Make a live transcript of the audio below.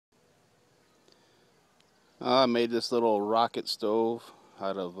I made this little rocket stove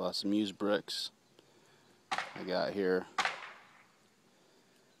out of some used bricks I got here.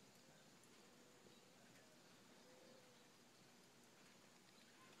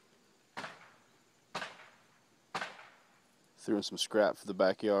 Threw in some scrap for the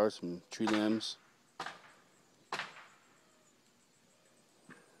backyard, some tree limbs. I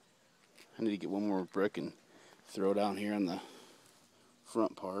need to get one more brick and throw down here on the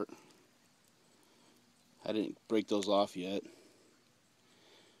front part. I didn't break those off yet,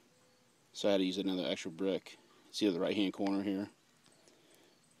 so I had to use another extra brick. See the right hand corner here,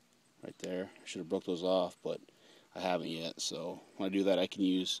 right there. I should have broke those off, but I haven't yet. So when I do that, I can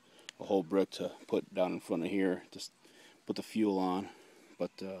use a whole brick to put down in front of here, just put the fuel on. But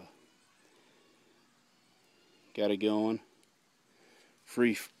got it going.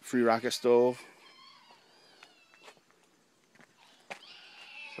 Free rocket stove.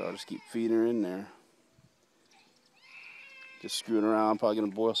 So I'll just keep feeding her in there. Just screwing around, probably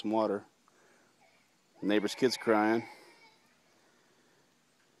gonna boil some water. Neighbor's kid's crying.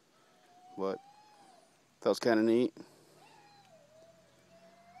 But that was kind of neat.